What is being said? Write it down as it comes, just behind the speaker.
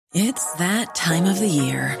It's that time of the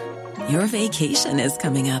year. Your vacation is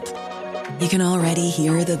coming up. You can already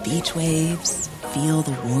hear the beach waves, feel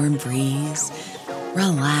the warm breeze,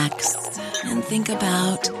 relax, and think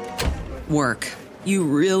about work. You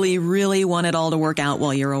really, really want it all to work out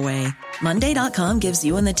while you're away. Monday.com gives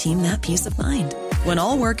you and the team that peace of mind. When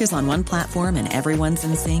all work is on one platform and everyone's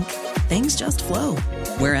in sync, things just flow.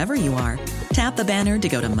 Wherever you are, tap the banner to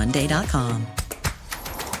go to Monday.com.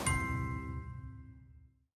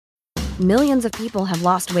 Millions of people have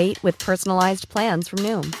lost weight with personalized plans from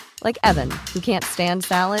Noom. Like Evan, who can't stand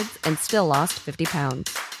salads and still lost 50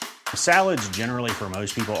 pounds. Salads generally for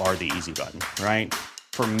most people are the easy button, right?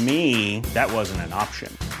 For me, that wasn't an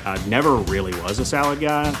option. I never really was a salad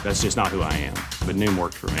guy. That's just not who I am. But Noom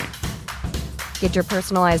worked for me. Get your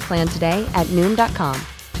personalized plan today at Noom.com.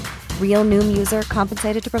 Real Noom user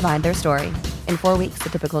compensated to provide their story. In 4 weeks,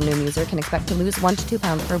 the typical Noom user can expect to lose 1 to 2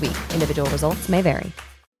 pounds per week. Individual results may vary.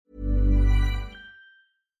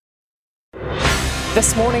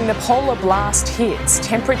 This morning, the polar blast hits.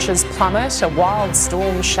 Temperatures plummet, a wild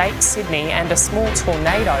storm shakes Sydney, and a small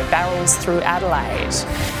tornado barrels through Adelaide.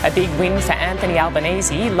 A big win for Anthony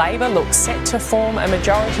Albanese. Labor looks set to form a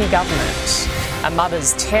majority government. A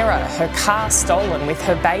mother's terror, her car stolen with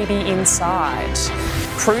her baby inside.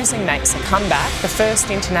 Cruising makes a comeback. The first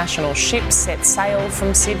international ship set sail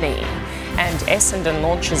from Sydney. And Essendon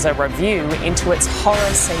launches a review into its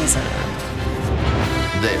horror season.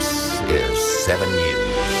 This is 7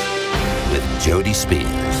 News with Jody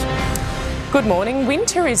Spears. Good morning.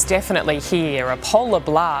 Winter is definitely here. A polar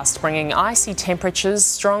blast bringing icy temperatures,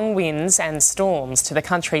 strong winds and storms to the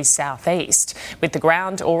country's southeast. With the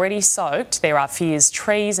ground already soaked, there are fears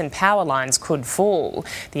trees and power lines could fall.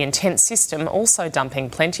 The intense system also dumping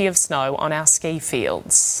plenty of snow on our ski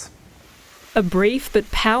fields. A brief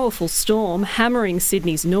but powerful storm hammering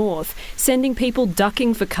Sydney's north, sending people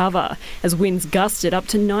ducking for cover as winds gusted up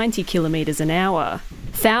to 90 kilometres an hour.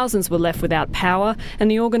 Thousands were left without power,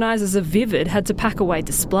 and the organisers of Vivid had to pack away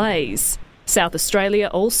displays. South Australia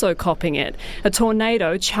also copping it, a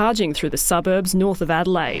tornado charging through the suburbs north of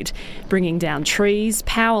Adelaide, bringing down trees,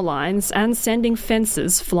 power lines and sending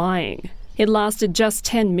fences flying. It lasted just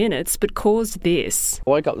 10 minutes but caused this. I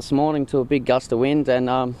woke up this morning to a big gust of wind and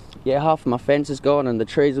half of my fence is gone and the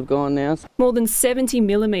trees have gone now. More than 70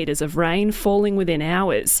 millimetres of rain falling within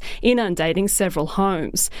hours, inundating several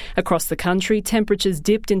homes. Across the country, temperatures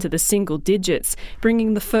dipped into the single digits,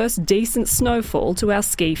 bringing the first decent snowfall to our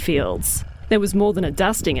ski fields. There was more than a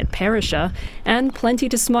dusting at Perisher and plenty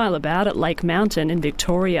to smile about at Lake Mountain in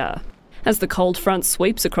Victoria. As the cold front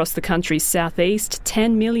sweeps across the country's southeast,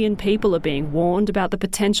 10 million people are being warned about the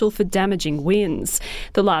potential for damaging winds,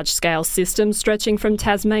 the large-scale system stretching from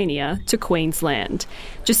Tasmania to Queensland.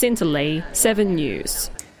 Jacinta Lee, 7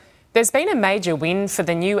 News. There's been a major win for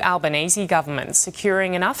the new Albanese government,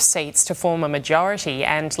 securing enough seats to form a majority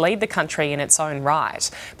and lead the country in its own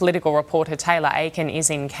right. Political reporter Taylor Aiken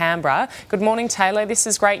is in Canberra. Good morning, Taylor. This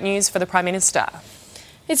is great news for the Prime Minister.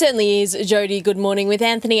 It certainly is, Jody. Good morning. With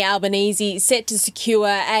Anthony Albanese set to secure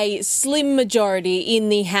a slim majority in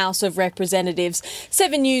the House of Representatives.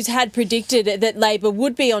 7 News had predicted that Labor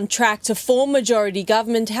would be on track to form majority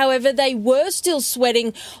government. However, they were still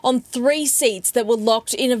sweating on 3 seats that were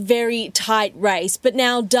locked in a very tight race. But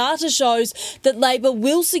now data shows that Labor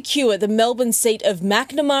will secure the Melbourne seat of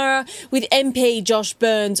Macnamara, with MP Josh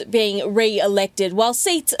Burns being re-elected, while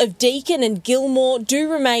seats of Deakin and Gilmore do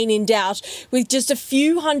remain in doubt, with just a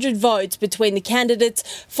few hundred votes between the candidates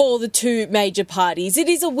for the 2 major parties. It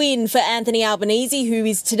is a win for Anthony Albanese, who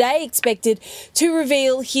is today expected to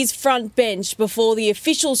reveal his front bench before the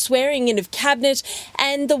official swearing in of Cabinet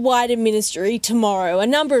and the wider ministry tomorrow. A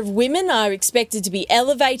number of women are expected to be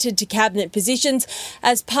elevated to Cabinet positions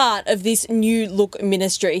as part of this new look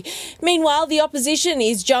ministry. Meanwhile, the opposition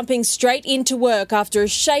is jumping straight into work after a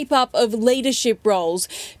shape-up of leadership roles.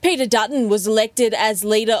 Peter Dutton was elected as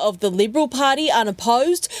leader of the Liberal Party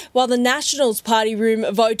unopposed, while the Nationals Party room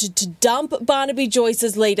voted to dump Barnaby Joyce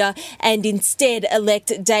as leader and instead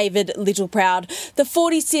elect David Littleproud. The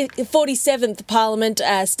 47th Parliament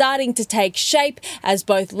starting to take shape as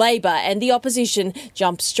both Labor and the opposition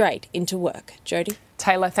jump straight into work. Jody?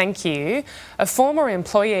 Taylor, thank you. A former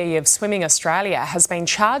employee of Swimming Australia has been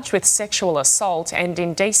charged with sexual assault and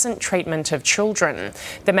indecent treatment of children.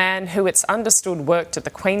 The man, who it's understood worked at the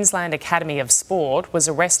Queensland Academy of Sport, was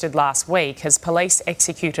arrested last week as police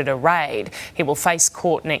executed a raid. He will face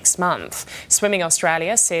court next month. Swimming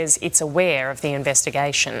Australia says it's aware of the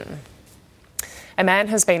investigation. A man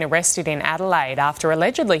has been arrested in Adelaide after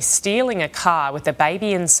allegedly stealing a car with a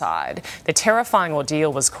baby inside. The terrifying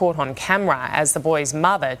ordeal was caught on camera as the boy's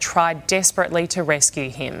mother tried desperately to rescue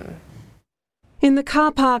him. In the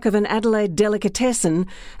car park of an Adelaide delicatessen,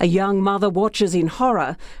 a young mother watches in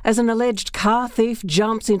horror as an alleged car thief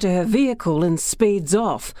jumps into her vehicle and speeds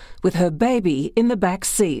off, with her baby in the back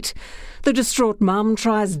seat. The distraught mum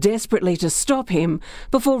tries desperately to stop him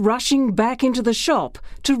before rushing back into the shop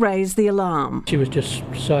to raise the alarm. She was just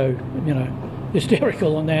so,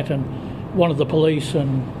 hysterical on that and wanted the police,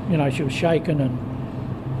 and, she was shaking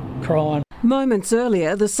and crying. Moments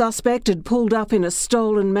earlier, the suspect had pulled up in a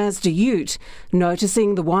stolen Mazda Ute.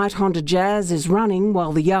 Noticing the white Honda Jazz is running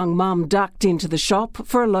while the young mum ducked into the shop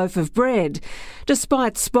for a loaf of bread.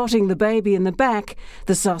 Despite spotting the baby in the back,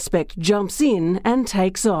 the suspect jumps in and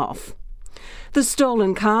takes off. The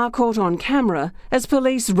stolen car caught on camera as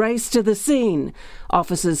police race to the scene,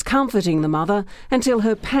 officers comforting the mother until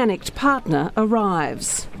her panicked partner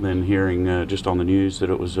arrives. Then hearing just on the news that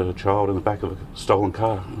it was a child in the back of a stolen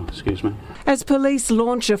car. As police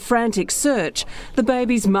launch a frantic search, the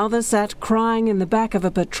baby's mother sat crying in the back of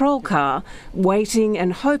a patrol car, waiting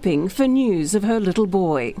and hoping for news of her little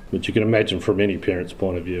boy. But you can imagine from any parent's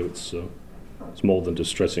point of view, it's more than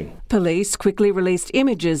distressing. Police quickly released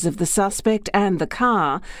images of the suspect and the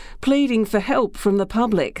car, pleading for help from the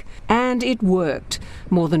public. And it worked.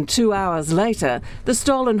 More than 2 hours later, the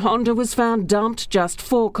stolen Honda was found dumped just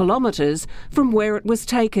 4 kilometres from where it was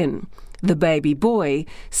taken. The baby boy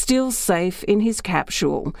still safe in his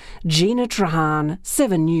capsule. Gina Trahan,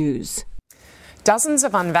 7 News. Dozens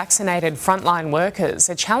of unvaccinated frontline workers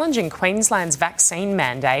are challenging Queensland's vaccine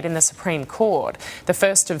mandate in the Supreme Court. The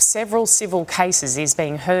first of several civil cases is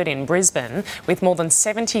being heard in Brisbane, with more than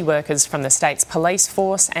 70 workers from the state's police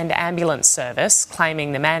force and ambulance service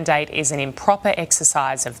claiming the mandate is an improper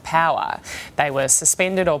exercise of power. They were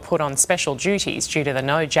suspended or put on special duties due to the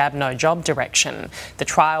no jab, no job direction. The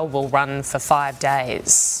trial will run for 5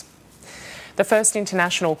 days. The first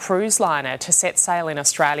international cruise liner to set sail in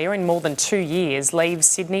Australia in more than 2 years leaves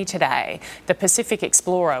Sydney today. The Pacific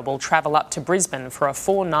Explorer will travel up to Brisbane for a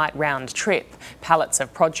 4-night round trip. Pallets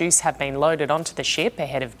of produce have been loaded onto the ship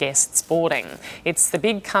ahead of guests boarding. It's the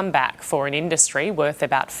big comeback for an industry worth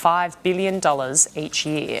about $5 billion each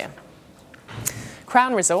year.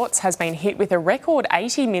 Crown Resorts has been hit with a record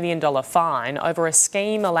 $80 million fine over a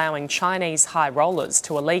scheme allowing Chinese high rollers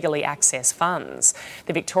to illegally access funds.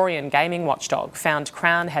 The Victorian gaming watchdog found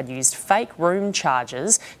Crown had used fake room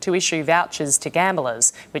charges to issue vouchers to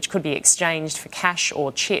gamblers, which could be exchanged for cash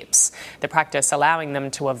or chips, the practice allowing them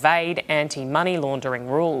to evade anti-money laundering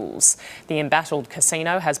rules. The embattled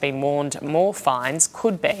casino has been warned more fines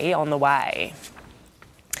could be on the way.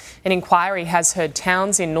 An inquiry has heard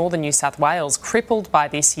towns in northern New South Wales crippled by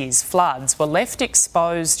this year's floods were left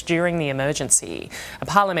exposed during the emergency. A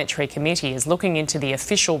parliamentary committee is looking into the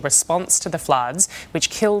official response to the floods,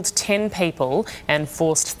 which killed 10 people and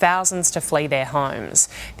forced thousands to flee their homes.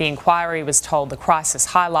 The inquiry was told the crisis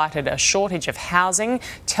highlighted a shortage of housing,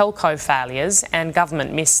 telco failures and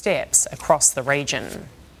government missteps across the region.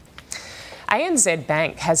 ANZ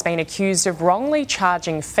Bank has been accused of wrongly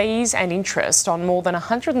charging fees and interest on more than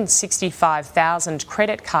 165,000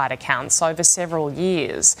 credit card accounts over several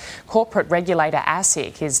years. Corporate regulator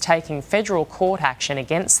ASIC is taking federal court action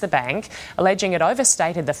against the bank, alleging it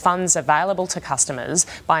overstated the funds available to customers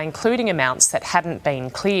by including amounts that hadn't been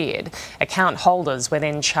cleared. Account holders were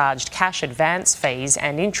then charged cash advance fees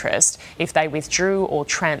and interest if they withdrew or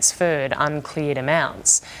transferred uncleared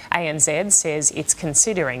amounts. ANZ says it's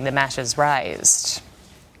considering the matters raised.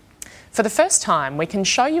 For the first time, we can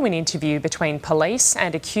show you an interview between police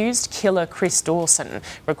and accused killer Chris Dawson,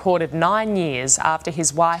 recorded 9 years after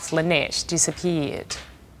his wife Lynette disappeared.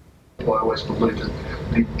 I always believed that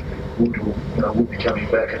Nick would be coming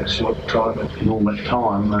back in a short time. In all that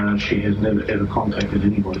time, she has never ever contacted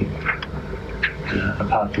anybody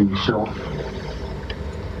apart from yourself.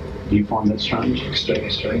 Do you find that strange? Extremely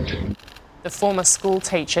strange. The former school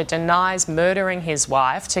teacher denies murdering his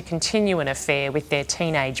wife to continue an affair with their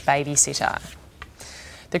teenage babysitter.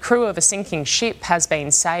 The crew of a sinking ship has been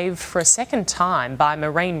saved for a second time by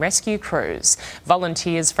marine rescue crews.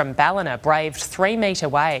 Volunteers from Ballina braved 3-metre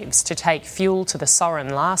waves to take fuel to the Soren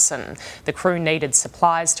Larsen. The crew needed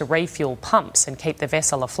supplies to refuel pumps and keep the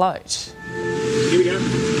vessel afloat. Here we go.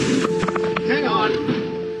 Hang on.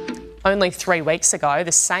 Only 3 weeks ago,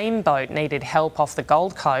 the same boat needed help off the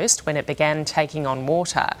Gold Coast when it began taking on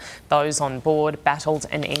water. Those on board battled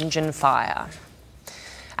an engine fire.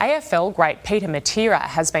 AFL great Peter Matera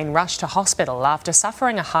has been rushed to hospital after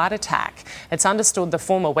suffering a heart attack. It's understood the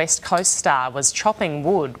former West Coast star was chopping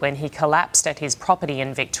wood when he collapsed at his property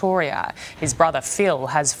in Victoria. His brother Phil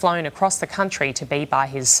has flown across the country to be by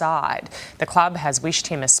his side. The club has wished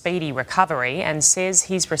him a speedy recovery and says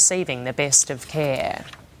he's receiving the best of care.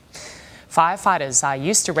 Firefighters are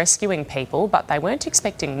used to rescuing people, but they weren't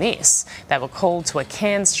expecting this. They were called to a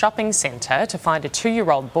Cairns shopping centre to find a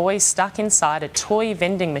 2-year-old boy stuck inside a toy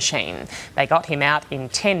vending machine. They got him out in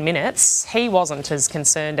 10 minutes. He wasn't as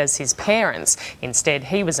concerned as his parents. Instead,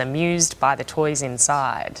 he was amused by the toys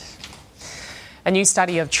inside. A new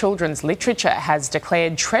study of children's literature has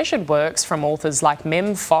declared treasured works from authors like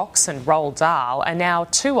Mem Fox and Roald Dahl are now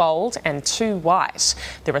too old and too white.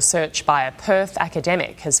 The research by a Perth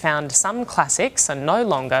academic has found some classics are no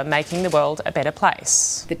longer making the world a better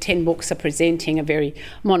place. The 10 books are presenting a very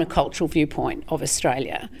monocultural viewpoint of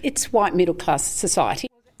Australia. It's white middle-class society.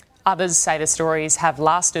 Others say the stories have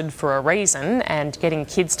lasted for a reason, and getting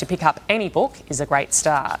kids to pick up any book is a great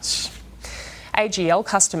start. AGL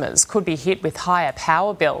customers could be hit with higher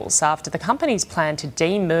power bills after the company's plan to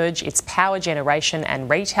demerge its power generation and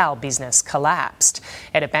retail business collapsed.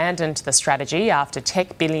 It abandoned the strategy after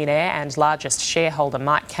tech billionaire and largest shareholder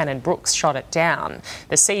Mike Cannon-Brookes shot it down.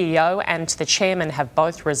 The CEO and the chairman have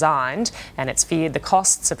both resigned, and it's feared the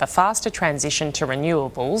costs of a faster transition to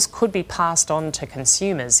renewables could be passed on to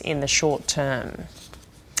consumers in the short term.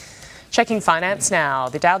 Checking finance now.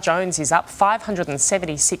 The Dow Jones is up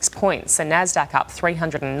 576 points, the Nasdaq up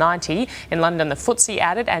 390. In London, the FTSE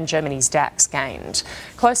added and Germany's DAX gained.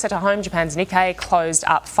 Closer to home, Japan's Nikkei closed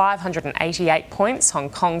up 588 points. Hong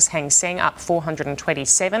Kong's Hang Seng up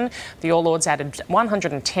 427. The All Ords added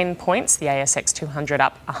 110 points. The ASX 200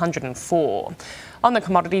 up 104. On the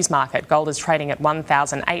commodities market, gold is trading at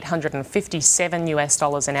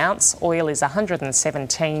 $1,857 an ounce. Oil is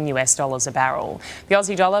 $117 a barrel. The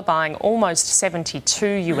Aussie dollar buying almost 72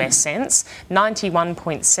 US cents,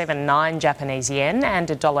 91.79 Japanese yen and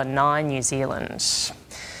 $1.09 New Zealand.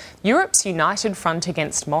 Europe's united front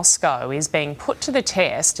against Moscow is being put to the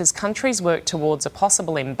test as countries work towards a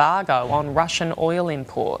possible embargo on Russian oil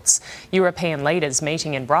imports. European leaders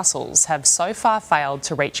meeting in Brussels have so far failed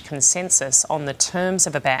to reach consensus on the terms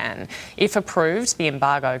of a ban. If approved, the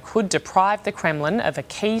embargo could deprive the Kremlin of a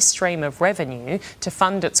key stream of revenue to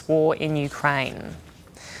fund its war in Ukraine.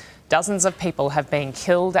 Dozens of people have been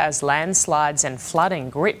killed as landslides and flooding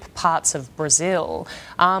grip parts of Brazil.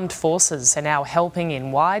 Armed forces are now helping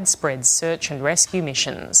in widespread search and rescue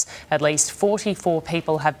missions. At least 44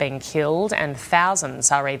 people have been killed and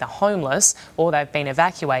thousands are either homeless or they've been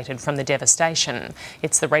evacuated from the devastation.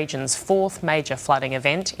 It's the region's fourth major flooding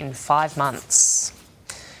event in 5 months.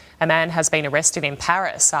 A man has been arrested in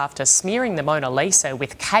Paris after smearing the Mona Lisa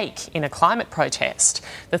with cake in a climate protest.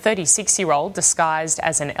 The 36-year-old, disguised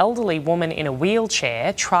as an elderly woman in a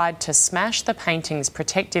wheelchair, tried to smash the painting's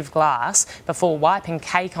protective glass before wiping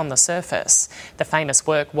cake on the surface. The famous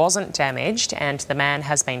work wasn't damaged and the man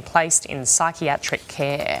has been placed in psychiatric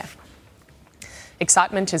care.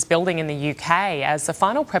 Excitement is building in the UK as the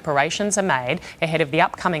final preparations are made ahead of the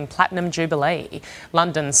upcoming Platinum Jubilee.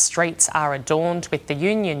 London's streets are adorned with the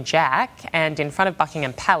Union Jack, and in front of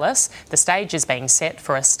Buckingham Palace, the stage is being set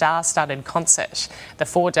for a star-studded concert. The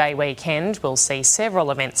 4-day weekend will see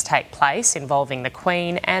several events take place involving the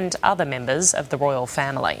Queen and other members of the royal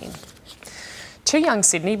family. 2 young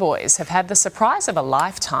Sydney boys have had the surprise of a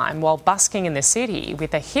lifetime while busking in the city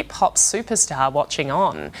with a hip-hop superstar watching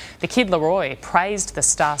on. The Kid Laroi praised the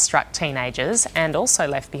starstruck teenagers and also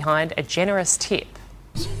left behind a generous tip.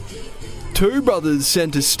 2 brothers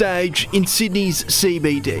centre stage in Sydney's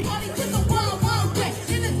CBD.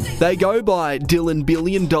 They go by Dylan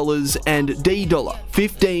Billion Dollars and D Dollar,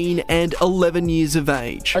 15 and 11 years of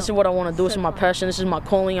age. This is what I want to do. This is my passion. This is my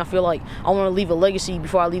calling. I feel like I want to leave a legacy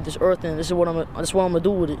before I leave this earth, and this is what I'm going to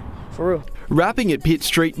do with it, for real. Rapping at Pitt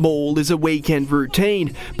Street Mall is a weekend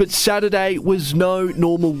routine, but Saturday was no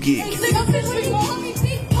normal gig.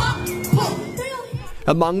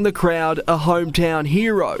 Among the crowd, a hometown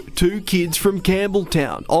hero, 2 kids from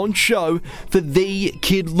Campbelltown, on show for the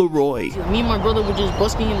Kid Laroi. Me and my brother were just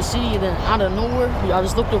busking in the city, and then out of nowhere, I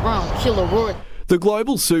just looked around, Kid Laroi. The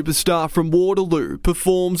global superstar from Waterloo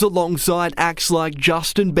performs alongside acts like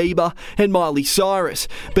Justin Bieber and Miley Cyrus,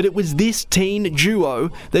 but it was this teen duo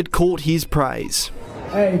that caught his praise.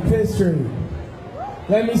 Hey, Pitt Street,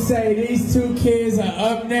 let me say these 2 kids are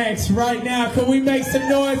up next right now. Can we make some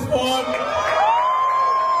noise for them?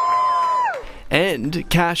 And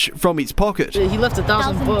cash from his pocket. He left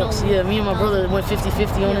 $1,000. Yeah, me and my brother went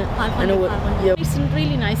 50-50 on it. I know what. Yeah. It's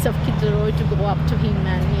really nice of Kid Laroi to go up to him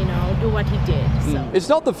and, do what he did. So. It's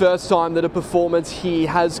not the first time that a performance here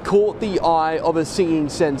has caught the eye of a singing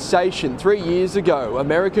sensation. 3 years ago,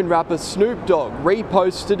 American rapper Snoop Dogg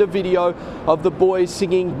reposted a video of the boy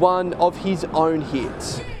singing one of his own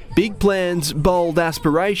hits. Big plans, bold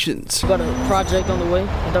aspirations. Got a project on the way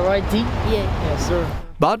at the right deep? Yeah. Yes, sir.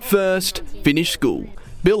 But first, finish school.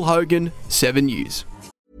 Bill Hogan, 7 News.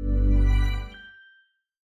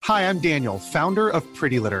 Hi, I'm Daniel, founder of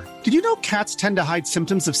Pretty Litter. Did you know cats tend to hide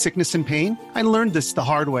symptoms of sickness and pain? I learned this the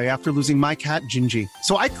hard way after losing my cat, Gingy.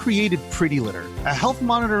 So I created Pretty Litter, a health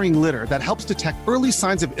monitoring litter that helps detect early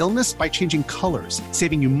signs of illness by changing colors,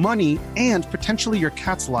 saving you money and potentially your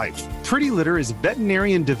cat's life. Pretty Litter is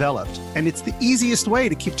veterinarian developed, and it's the easiest way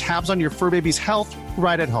to keep tabs on your fur baby's health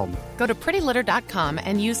right at home. Go to prettylitter.com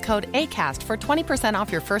and use code ACAST for 20%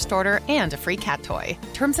 off your first order and a free cat toy.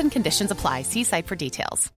 Terms and conditions apply. See site for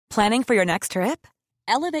details. Planning for your next trip?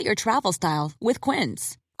 Elevate your travel style with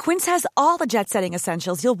Quince. Quince has all the jet-setting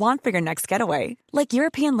essentials you'll want for your next getaway, like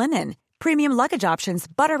European linen, premium luggage options,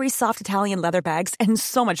 buttery soft Italian leather bags, and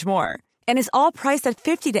so much more. And is all priced at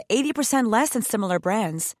 50 to 80% less than similar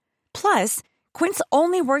brands. Plus, Quince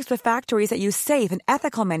only works with factories that use safe and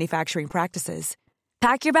ethical manufacturing practices.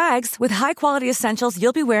 Pack your bags with high-quality essentials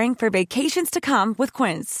you'll be wearing for vacations to come with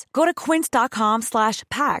Quince. Go to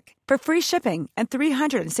quince.com/pack for free shipping and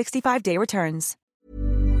 365-day returns.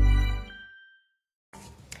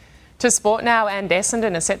 To sport now, and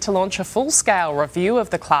Essendon are set to launch a full-scale review of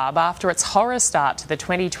the club after its horror start to the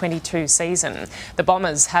 2022 season. The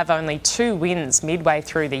Bombers have only 2 wins midway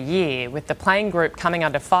through the year, with the playing group coming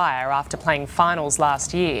under fire after playing finals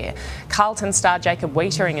last year. Carlton star Jacob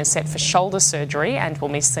Weitering is set for shoulder surgery and will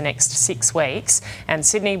miss the next 6 weeks, and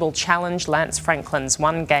Sydney will challenge Lance Franklin's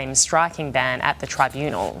 1-game striking ban at the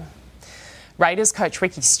tribunal. Raiders coach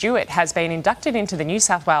Ricky Stuart has been inducted into the New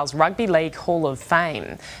South Wales Rugby League Hall of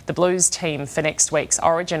Fame. The Blues team for next week's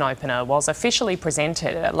Origin opener was officially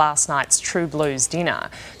presented at last night's True Blues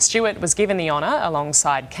dinner. Stuart was given the honour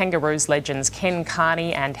alongside Kangaroos legends Ken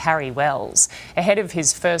Carney and Harry Wells. Ahead of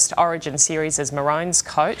his first Origin series as Maroons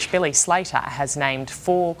coach, Billy Slater has named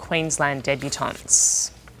 4 Queensland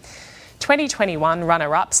debutants. 2021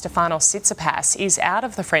 runner-up Stefanos Tsitsipas is out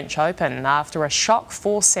of the French Open after a shock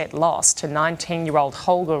 4-set loss to 19-year-old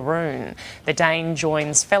Holger Rune. The Dane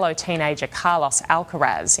joins fellow teenager Carlos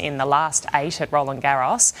Alcaraz in the last 8 at Roland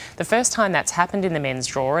Garros, the first time that's happened in the men's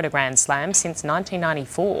draw at a Grand Slam since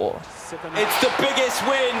 1994. It's the biggest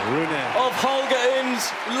win of Holger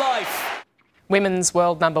Rune's life. Women's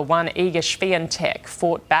world number 1 Iga Swiatek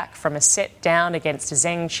fought back from a set down against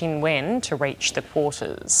Zheng Qinwen to reach the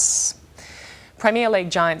quarters. Premier League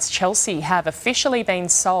giants Chelsea have officially been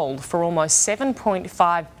sold for almost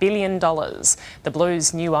 $7.5 billion. The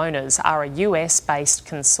Blues' new owners are a US-based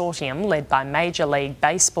consortium led by Major League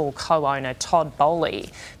Baseball co-owner Todd Boehly.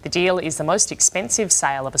 The deal is the most expensive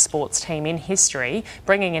sale of a sports team in history,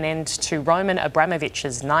 bringing an end to Roman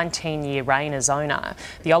Abramovich's 19-year reign as owner.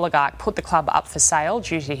 The oligarch put the club up for sale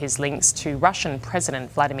due to his links to Russian President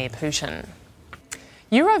Vladimir Putin.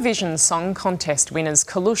 Eurovision Song Contest winners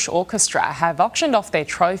Kalush Orchestra have auctioned off their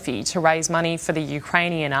trophy to raise money for the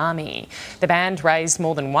Ukrainian army. The band raised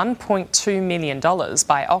more than $1.2 million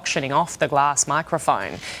by auctioning off the glass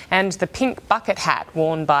microphone, and the pink bucket hat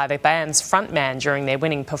worn by the band's frontman during their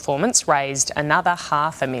winning performance raised another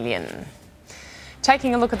 $500,000.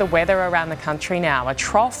 Taking a look at the weather around the country now, a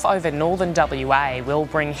trough over northern WA will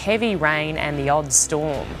bring heavy rain and the odd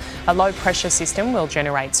storm. A low pressure system will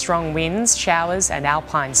generate strong winds, showers and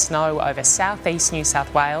alpine snow over southeast New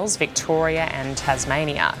South Wales, Victoria and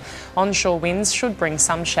Tasmania. Onshore winds should bring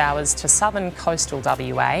some showers to southern coastal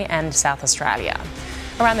WA and South Australia.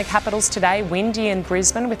 Around the capitals today, windy in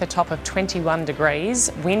Brisbane with a top of 21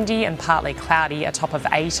 degrees, windy and partly cloudy, a top of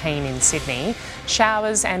 18 in Sydney,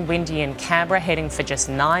 showers and windy in Canberra heading for just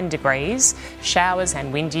 9 degrees, showers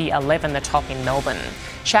and windy 11 the top in Melbourne.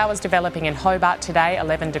 Showers developing in Hobart today,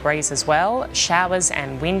 11 degrees as well, showers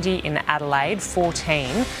and windy in Adelaide,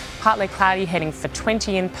 14, partly cloudy heading for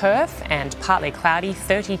 20 in Perth and partly cloudy,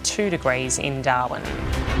 32 degrees in Darwin.